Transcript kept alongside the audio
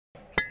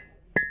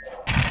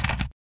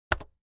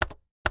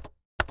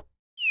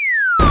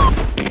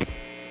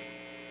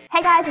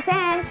Hey guys, it's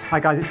Ange. Hi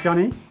guys, it's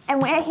Johnny.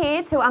 And we're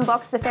here to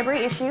unbox the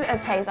February issue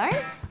of K-Zone.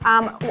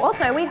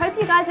 Also, we hope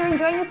you guys are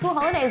enjoying your school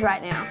holidays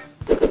right now.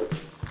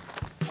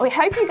 We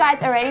hope you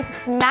guys are ready to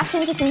smash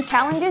into some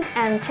challenges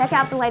and check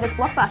out the latest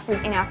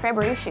blockbusters in our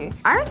February issue.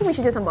 I reckon we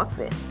should just unbox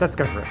this. Let's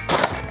go for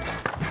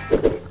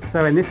it.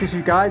 So in this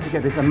issue, guys, you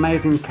get this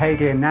amazing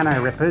K-Gear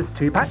Nano Rippers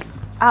 2-pack.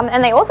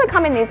 And they also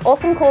come in these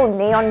awesome cool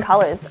neon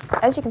colours.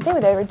 As you can see,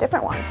 there are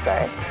different ones,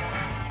 so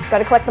got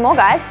to collect them all,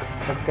 guys.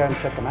 Let's go and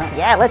check them out.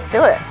 Yeah, let's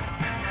do it.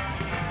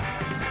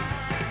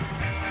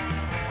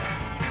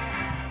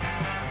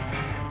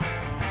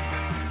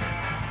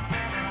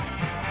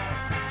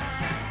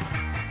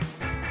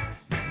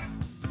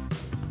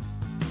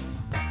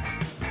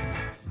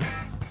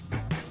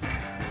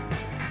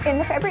 In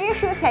the February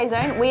issue of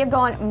K-Zone, we have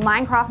gone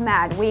Minecraft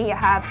mad. We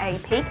have a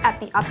peek at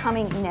the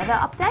upcoming Nether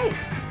update.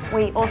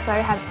 We also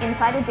have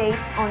insider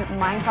deets on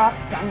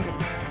Minecraft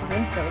Dungeons.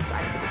 I'm so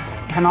excited for this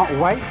game. Cannot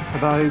wait for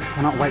those,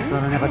 cannot wait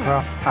for the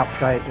Nethercraft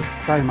update.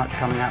 There's so much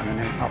coming out in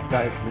the Nether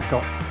update. We've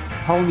got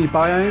whole new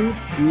biomes,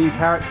 new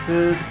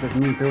characters, there's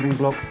new building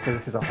blocks, so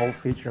this is a whole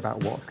feature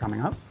about what's coming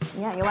up.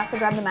 Yeah, you'll have to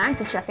grab the mag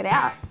to check it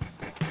out.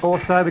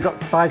 Also, we've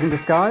got Spies in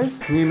Disguise,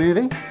 new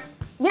movie.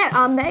 Yeah,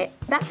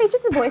 that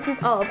features the voices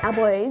of our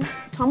boys,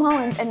 Tom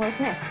Holland and Will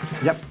Smith.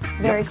 Yep.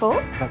 Very cool.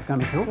 That's going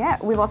to be cool. Yeah,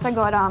 we've also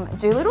got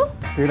Doolittle.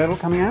 Doolittle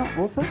coming out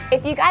also.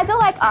 If you guys are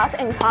like us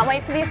and can't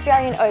wait for the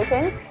Australian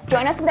Open,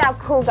 join us with our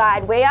cool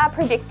guide. We are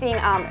predicting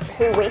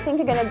who we think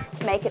are going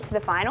to make it to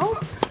the finals.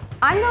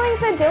 I'm going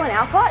for Dylan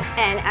Alcott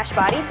and Ash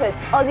Barty because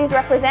Aussies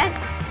represent.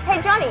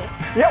 Hey Johnny.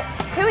 Yep.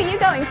 Who are you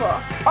going for?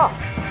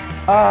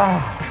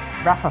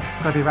 Rafa.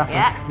 It's got to be Rafa.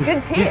 Yeah,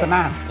 good pick. He's the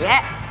man.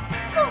 Yeah.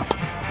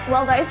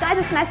 While those guys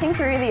are smashing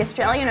through the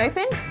Australian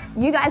Open,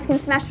 you guys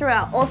can smash through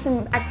our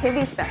awesome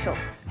activity special.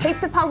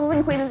 Heaps of puzzles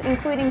and quizzes,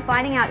 including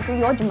finding out who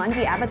your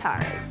Jumanji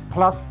avatar is.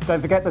 Plus, don't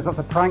forget there's lots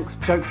of pranks,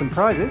 jokes and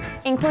prizes.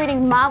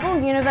 Including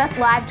Marvel Universe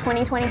Live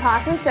 2020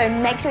 passes, so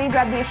make sure you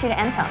grab the issue to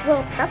enter.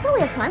 Well, that's all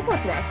we have time for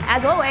today.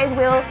 As always,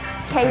 we'll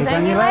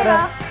K-Zone you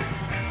later.